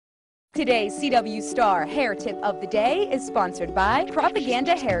Today's CW Star Hair Tip of the Day is sponsored by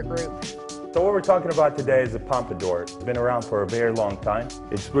Propaganda Hair Group. So what we're talking about today is a pompadour. It's been around for a very long time.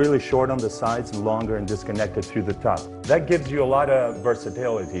 It's really short on the sides and longer and disconnected through the top. That gives you a lot of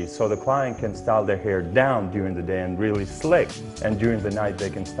versatility, so the client can style their hair down during the day and really slick, and during the night they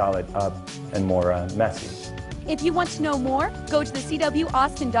can style it up and more messy. If you want to know more, go to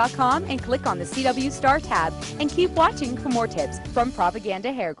thecwaustin.com and click on the CW Star tab and keep watching for more tips from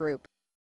Propaganda Hair Group.